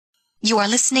You are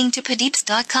listening to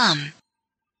Padeepz.com.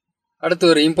 அடுத்து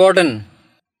ஒரு important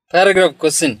paragraph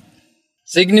question.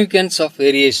 Significance of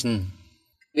variation.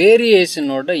 Variation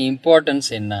ஓட importance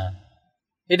என்ன?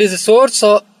 It is a source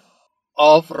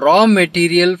of raw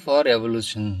material for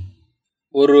evolution.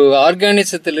 ஒரு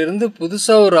ஆர்கானிசத்திலிருந்து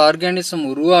புதுசாக ஒரு organism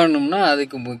உருவாகணும்னா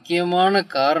அதுக்கு முக்கியமான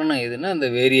காரணம் எதுன்னா அந்த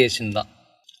வேரியேஷன் தான்.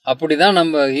 அப்படி தான்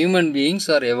நம்ம human beings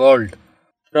are evolved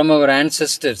from our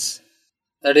ancestors.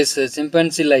 That is a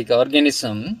chimpanzee-like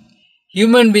organism.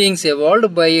 Human beings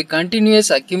evolved by a continuous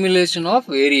accumulation of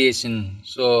variation.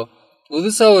 So,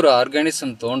 புதுசாக ஒரு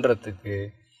ஆர்கானிசம் தோன்றதுக்கு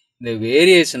இந்த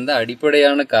வேரியேஷன் தான்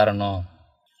அடிப்படையான காரணம்.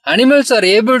 Animals are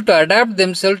able to adapt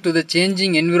themselves to the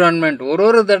changing environment.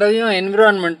 ஒரு தடவையும்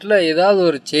என்விரான்மெண்ட்டில் ஏதாவது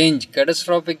ஒரு சேஞ்ச்,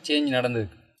 கேட்டஸ்ட்ராஃபிக் சேஞ்ச்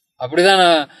நடந்தது. அப்படி தான்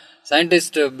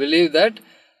scientists believe that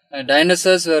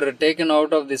dinosaurs were taken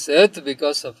out of this earth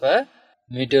because of a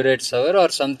meteorite shower or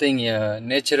something, a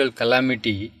natural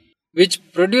calamity which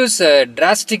produced a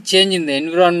drastic change in the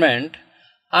environment,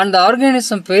 and the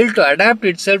organism failed to adapt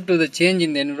itself to the change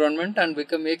in the environment and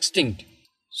become extinct.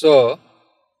 So,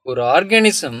 ஒரு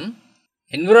organism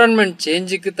environment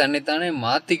சேஞ்சுக்கு தன்னைத்தானே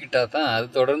மாற்றிக்கிட்டா தான் அது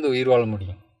தொடர்ந்து உயிர் வாழ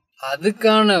முடியும்.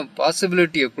 அதுக்கான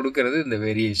பாசிபிலிட்டியை கொடுக்கறது இந்த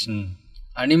variation.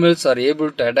 Animals are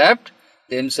able to adapt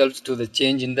themselves to the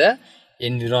change in the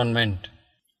environment.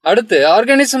 அடுத்து,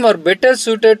 organism are better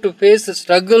suited to face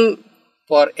struggle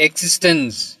for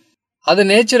existence. அது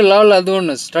நேச்சுரலால் அது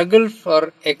ஒன்று, struggle for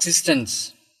existence,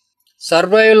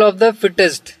 survival of the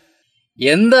fittest.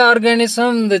 எந்த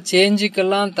ஆர்கானிசம் இந்த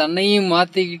சேஞ்சுக்கெல்லாம் தன்னையும்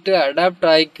மாற்றிக்கிட்டு அடாப்ட்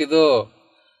ஆகிக்குதோ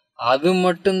அது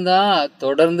மட்டும்தான்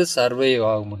தொடர்ந்து சர்வைவ்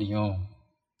ஆக முடியும்.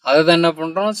 அதை தான் என்ன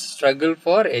பண்ணுறோம், struggle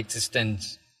for existence.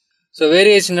 So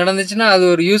variation நடந்துச்சுன்னா அது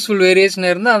ஒரு யூஸ்ஃபுல் வேரியேஷன்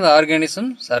இருந்தால் அந்த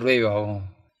ஆர்கானிசம் சர்வைவ் ஆகும்.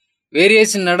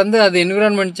 வேரியேஷன் நடந்து அது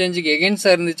என்விரான்மெண்ட் சேஞ்சுக்கு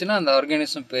எகென்ஸ்டாக இருந்துச்சுன்னா அந்த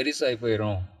ஆர்கானிசம் பெருசாகி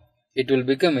போயிடும். It will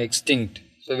become extinct.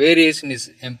 So variation is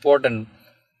important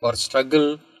for struggle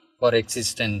for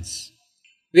existence.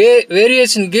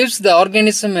 Variation gives the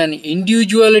organism an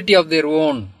individuality of their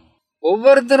own.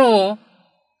 ஒவ்வொருத்தரும்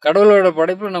கடவுளோட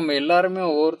படைப்பில் நம்ம எல்லாருமே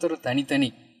ஒவ்வொருத்தரும் தனித்தனி.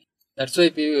 That's why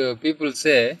people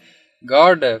say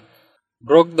God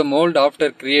broke the mold after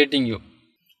creating you.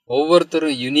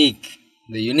 ஒவ்வொருத்தரும் unique.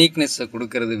 இந்த யூனிக்னஸை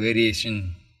கொடுக்கறது வேரியேஷன்.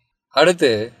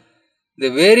 அடுத்து, இந்த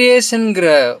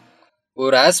வேரியேஷனுங்கிற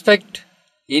ஒரு ஆஸ்பெக்ட்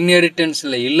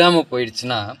இன்ஹெரிட்டன்ஸில் இல்லாமல்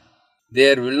போயிடுச்சுன்னா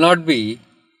there will not be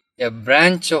a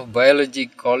branch of biology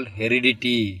called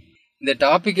heredity. இந்த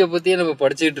டாப்பிக்கை பற்றியே நம்ம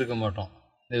படிச்சுக்கிட்டு இருக்க மாட்டோம்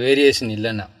இந்த வேரியேஷன்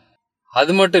இல்லைன்னா.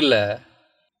 அது மட்டும் இல்லை,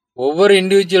 ஒவ்வொரு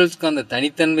இண்டிவிஜுவல்ஸ்க்கும் அந்த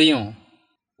தனித்தன்மையும்,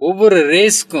 ஒவ்வொரு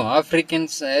ரேஸ்க்கும்,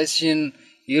 ஆப்ரிக்கன்ஸ், ஏஷியன்,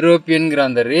 யூரோப்பியன்கிற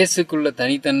அந்த ரேஸுக்குள்ள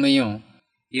தனித்தன்மையும்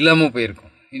இல்லாமல்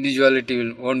போயிருக்கும். Individuality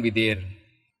will won't be there.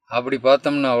 அப்படி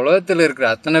பார்த்தோம்னா உலகத்தில் இருக்கிற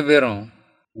அத்தனை பேரும்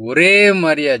ஒரே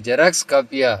மாதிரியா, ஜெராக்ஸ்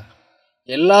காப்பியா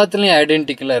எல்லாத்துலேயும்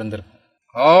ஐடென்டிக்கலாக இருந்திருக்கும்.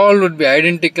 All would be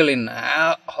identical in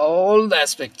all the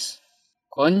aspects.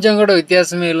 கொஞ்சம் கூட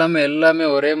வித்தியாசமே இல்லாமல் எல்லாமே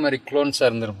ஒரே மாதிரி க்ளோன்ஸாக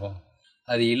இருந்திருப்போம்.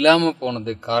 அது இல்லாமல்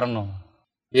போனதுக்கு காரணம்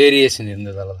வேரியேஷன்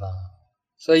இருந்ததால தான்.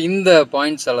 ஸோ இந்த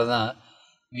பாயிண்ட்ஸால தான்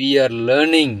we are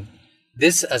learning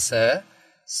this as a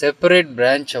separate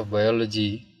branch of biology,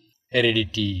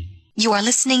 heredity. You are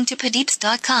listening to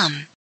Padeepz.com.